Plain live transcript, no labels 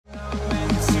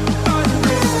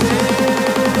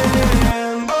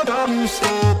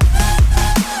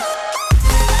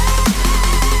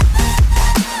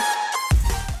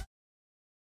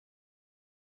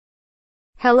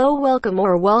Hello,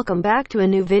 welcome back to a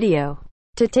new video.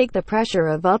 To take the pressure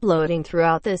of uploading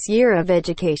throughout this year of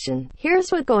education, here's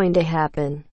what's going to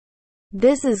happen.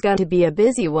 This is going to be a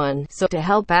busy one, so to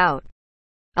help out,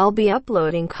 I'll be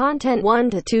uploading content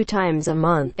 1 to 2 times a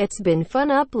month. It's been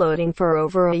fun uploading for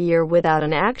over a year without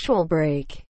an actual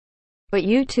break. But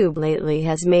YouTube lately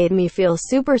has made me feel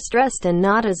super stressed and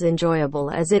not as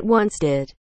enjoyable as it once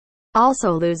did.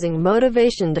 Also losing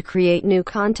motivation to create new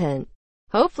content.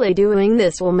 Hopefully doing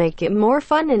this will make it more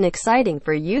fun and exciting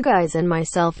for you guys and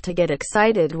myself to get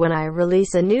excited when I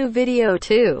release a new video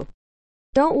too.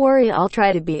 Don't worry, I'll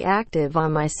try to be active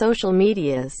on my social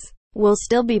medias. We'll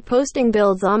still be posting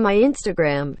builds on my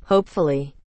Instagram,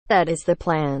 hopefully. That is the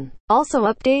plan. Also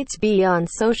updates be on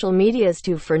social medias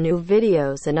too for new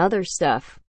videos and other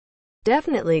stuff.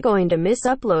 Definitely going to miss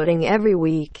uploading every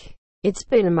week. It's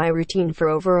been my routine for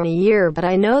over a year, but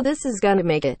I know this is gonna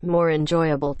make it more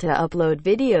enjoyable to upload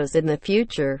videos in the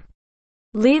future.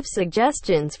 Leave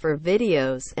suggestions for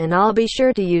videos, and I'll be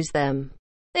sure to use them.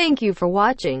 Thank you for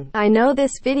watching. I know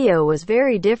this video was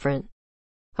very different.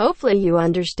 Hopefully you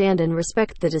understand and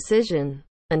respect the decision.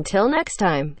 Until next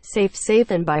time,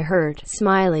 safe and by hurt,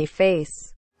 smiley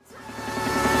face.